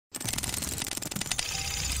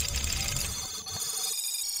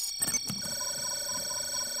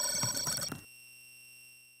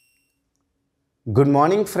Good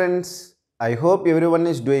morning friends. I hope everyone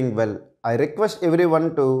is doing well. I request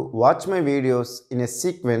everyone to watch my videos in a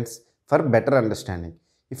sequence for better understanding.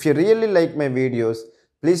 If you really like my videos,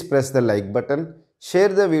 please press the like button, share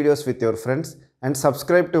the videos with your friends and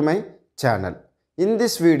subscribe to my channel. In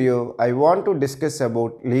this video, I want to discuss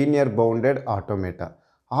about linear bounded automata.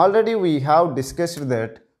 Already we have discussed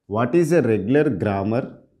that what is a regular grammar.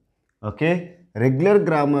 Okay, regular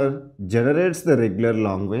grammar generates the regular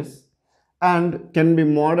language and can be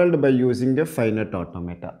modeled by using a finite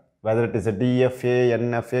automata. Whether it is a DFA,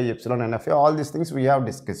 NFA, epsilon NFA, all these things we have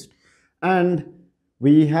discussed. And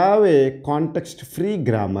we have a context-free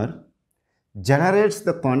grammar, generates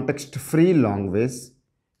the context-free language,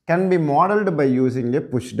 can be modeled by using a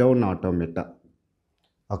push-down automata.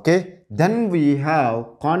 Okay, then we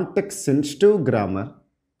have context-sensitive grammar,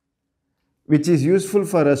 which is useful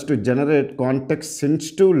for us to generate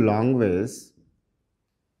context-sensitive language,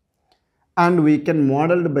 and we can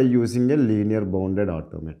model by using a linear bounded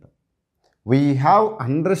automata. We have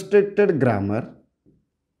unrestricted grammar,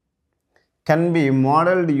 can be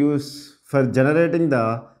modeled use for generating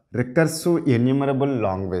the recursive enumerable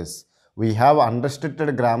language. We have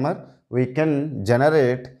unrestricted grammar, we can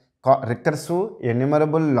generate recursive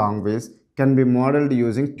enumerable language, can be modeled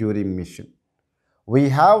using Turing machine. We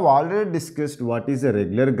have already discussed what is a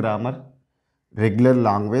regular grammar, regular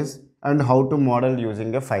language, and how to model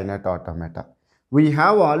using a finite automata. We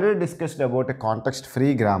have already discussed about a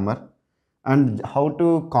context-free grammar and how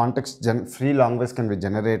to context-free language can be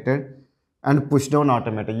generated, and push-down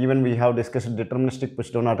automata. Even we have discussed deterministic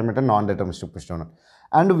push-down automata, non-deterministic push-down.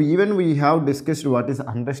 And we have discussed what is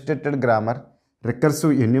unrestricted grammar,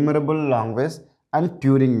 recursive enumerable language, and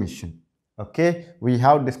Turing machine. Okay, we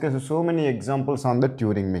have discussed so many examples on the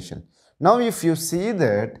Turing machine. Now if you see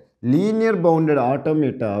that linear bounded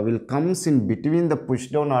automata will comes in between the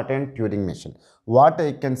push-down automata and Turing machine. What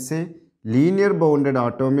I can say, linear bounded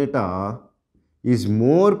automata is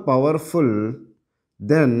more powerful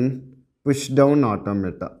than push-down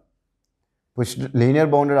automata. Linear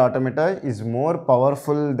bounded automata is more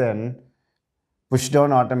powerful than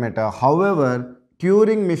push-down automata. However,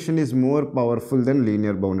 Turing machine is more powerful than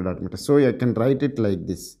linear bounded automata. So I can write it like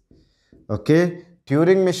this. Okay,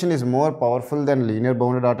 Turing machine is more powerful than linear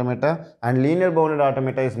bounded automata, and linear bounded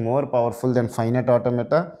automata is more powerful than finite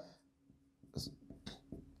automata,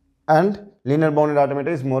 and linear bounded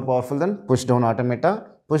automata is more powerful than push-down automata.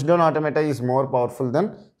 Push-down automata is more powerful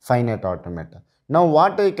than finite automata. Now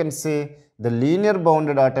what I can say, the linear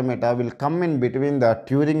bounded automata will come in between the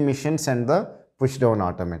Turing machines and the push-down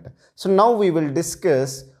automata. So now we will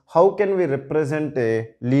discuss how can we represent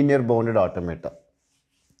a linear bounded automata.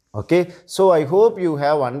 Okay, so I hope you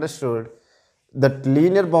have understood that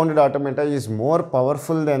linear bounded automata is more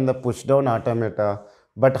powerful than the push-down automata,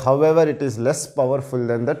 but however it is less powerful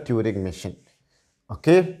than the Turing machine.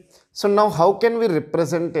 Okay, so now how can we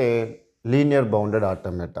represent a linear bounded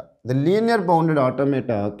automata? The linear bounded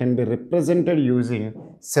automata can be represented using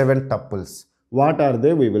 7 tuples. What are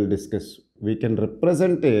they? We will discuss. We can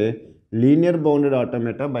represent a linear bounded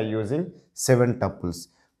automata by using 7 tuples.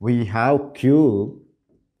 We have Q,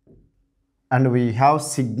 and we have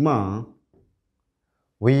sigma,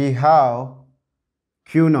 we have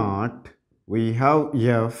Q naught, we have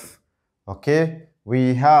F, okay,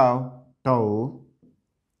 we have tau,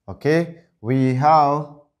 okay, we have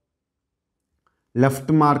left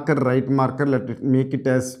marker, right marker, let it make it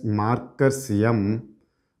as markers M,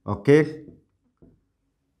 okay,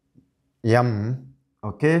 M,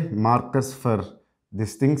 okay, markers for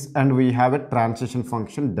these things, and we have a transition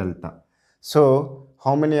function delta. So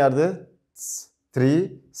how many are there?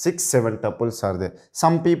 3, 6, 7 tuples are there.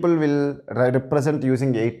 Some people will represent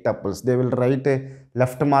using 8 tuples. They will write a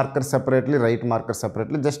left marker separately, right marker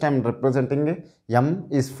separately. Just I am representing M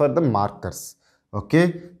is for the markers.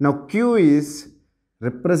 Okay. Now Q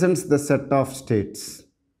represents the set of states.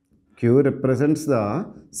 Q represents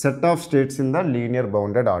the set of states in the linear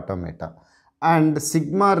bounded automata. And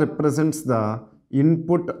sigma represents the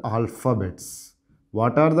input alphabets.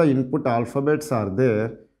 What are the input alphabets are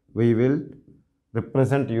there? We will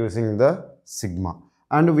represent using the sigma.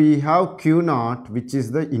 And we have Q naught, which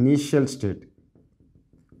is the initial state.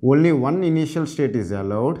 Only one initial state is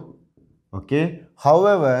allowed. Okay.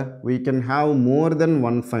 However, we can have more than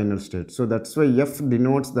one final state. So that's why F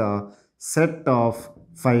denotes the set of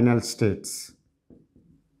final states.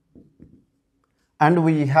 And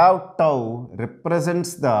we have tau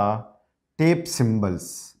represents the tape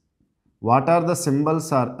symbols. What are the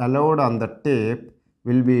symbols are allowed on the tape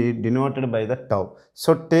will be denoted by the tau.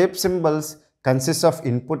 So tape symbols consist of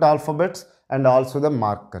input alphabets and also the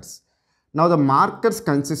markers. Now the markers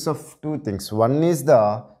consist of two things. One is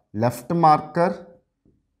the left marker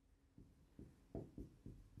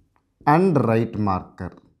and right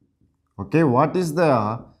marker. Okay, what is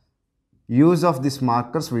the use of these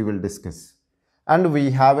markers we will discuss. And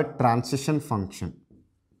we have a transition function.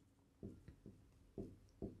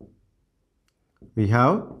 We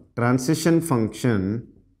have transition function.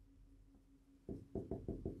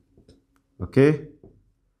 Okay.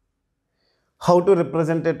 How to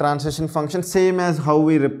represent a transition function? Same as how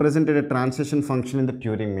we represented a transition function in the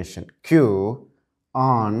Turing machine. Q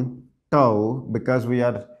on tau, because we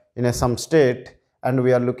are in a some state and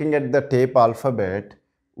we are looking at the tape alphabet,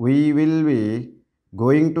 we will be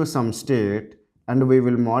going to some state and we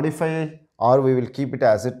will modify or we will keep it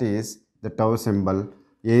as it is, the tau symbol.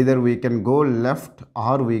 Either we can go left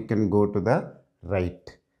or we can go to the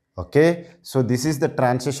right. Okay, so this is the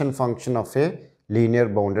transition function of a linear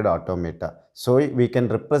bounded automata. So we can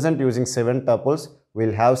represent using 7 tuples.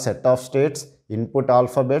 We'll have set of states, input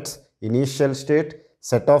alphabets, initial state,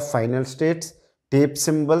 set of final states, tape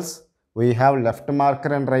symbols. We have left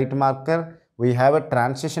marker and right marker. We have a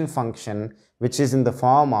transition function which is in the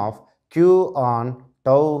form of Q on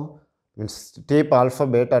tau, means tape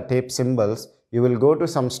alphabet or tape symbols. You will go to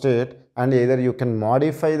some state and either you can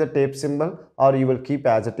modify the tape symbol or you will keep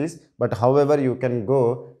as it is, but however you can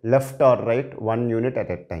go left or right 1 unit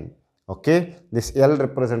at a time. Okay, this L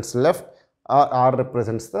represents left or R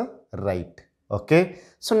represents the right. Okay,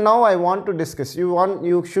 so now I want to discuss,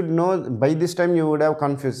 you should know, by this time you would have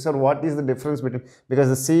confused, sir, what is the difference between, because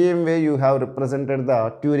the same way you have represented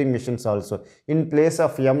the Turing machines also. In place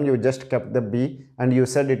of M you just kept the B and you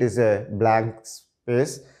said it is a blank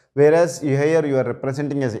space, whereas here you are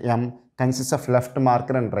representing as M consists of left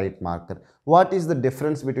marker and right marker. What is the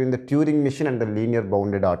difference between the Turing machine and the linear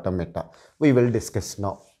bounded automata? We will discuss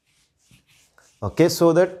now. Okay,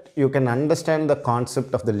 so that you can understand the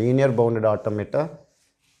concept of the linear bounded automata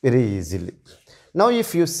very easily. Now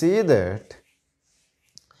if you see that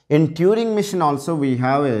in Turing machine also we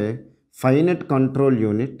have a finite control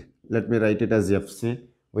unit. Let me write it as FC.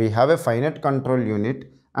 We have a finite control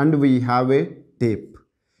unit and we have a tape.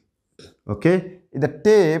 Okay, the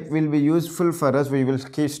tape will be useful for us. We will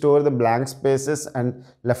store the blank spaces, and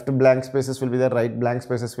left blank spaces will be there, right blank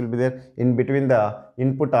spaces will be there. In between the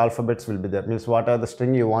input alphabets will be there. Means what are the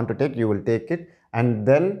string you want to take, you will take it, and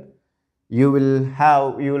then you will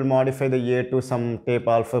modify the A to some tape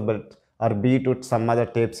alphabet or B to some other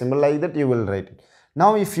tape symbol, like that you will write it.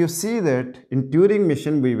 Now if you see that in Turing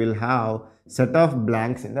machine we will have set of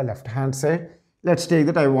blanks in the left hand side. Let's take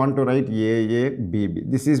that I want to write A, B, B.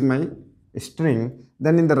 This is my string.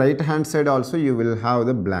 Then in the right hand side also you will have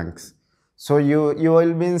the blanks. So you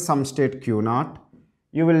will be in some state Q0.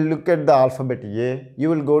 You will look at the alphabet A. You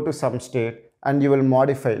will go to some state and you will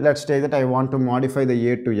modify. Let's say that I want to modify the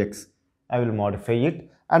A to X. I will modify it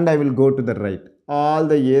and I will go to the right. All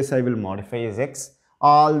the A's I will modify as X.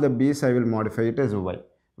 All the B's I will modify it as Y.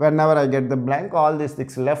 Whenever I get the blank, all these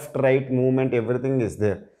things, left, right, movement, everything is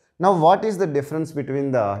there. Now what is the difference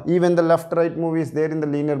between even the left right move is there in the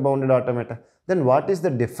linear bounded automata? Then what is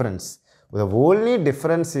the difference? The only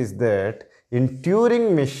difference is that in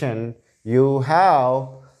Turing machine you have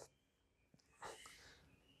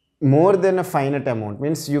more than a finite amount,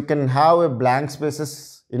 means you can have a blank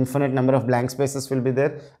spaces, infinite number of blank spaces will be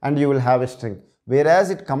there and you will have a string.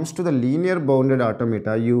 Whereas it comes to the linear bounded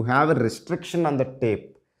automata, you have a restriction on the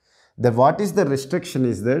tape. What is the restriction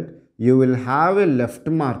is that you will have a left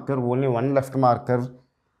marker, only one left marker,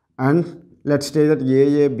 and let's say that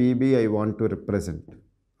A, B, B I want to represent.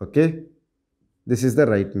 Okay, this is the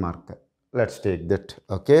right marker. Let's take that.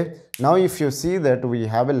 Okay, now if you see that we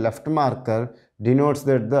have a left marker, denotes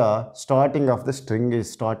that the starting of the string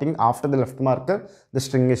is starting. After the left marker, the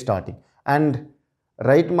string is starting, and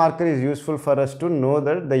right marker is useful for us to know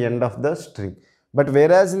that the end of the string. But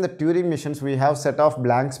whereas in the Turing machines we have set of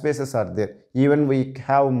blank spaces are there. Even we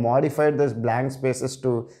have modified those blank spaces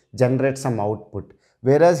to generate some output.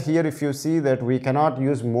 Whereas here if you see that we cannot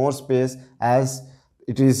use more space, as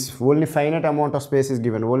it is only finite amount of space is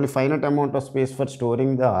given. Only finite amount of space for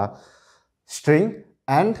storing the string,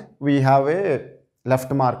 and we have a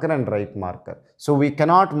left marker and right marker. So we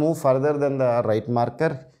cannot move further than the right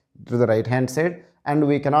marker to the right hand side, and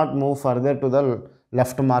we cannot move further to the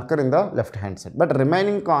left marker in the left hand side, but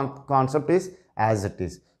remaining concept is as it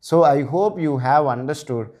is. So I hope you have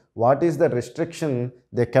understood what is the restriction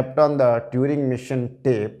they kept on the Turing machine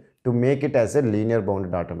tape to make it as a linear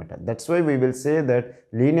bounded automata. That's why we will say that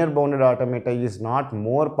linear bounded automata is not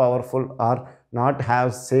more powerful or not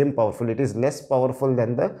have same powerful. It is less powerful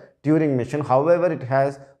than the Turing machine. However, it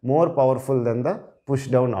has more powerful than the push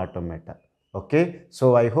down automata. Okay,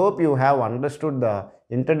 so I hope you have understood the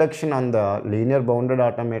introduction on the linear bounded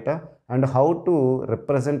automata and how to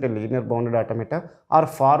represent a linear bounded automata or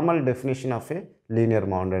formal definition of a linear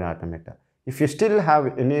bounded automata. If you still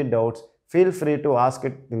have any doubts, feel free to ask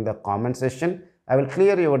it in the comment section. I will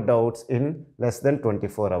clear your doubts in less than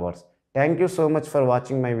 24 hours. Thank you so much for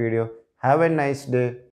watching my video. Have a nice day.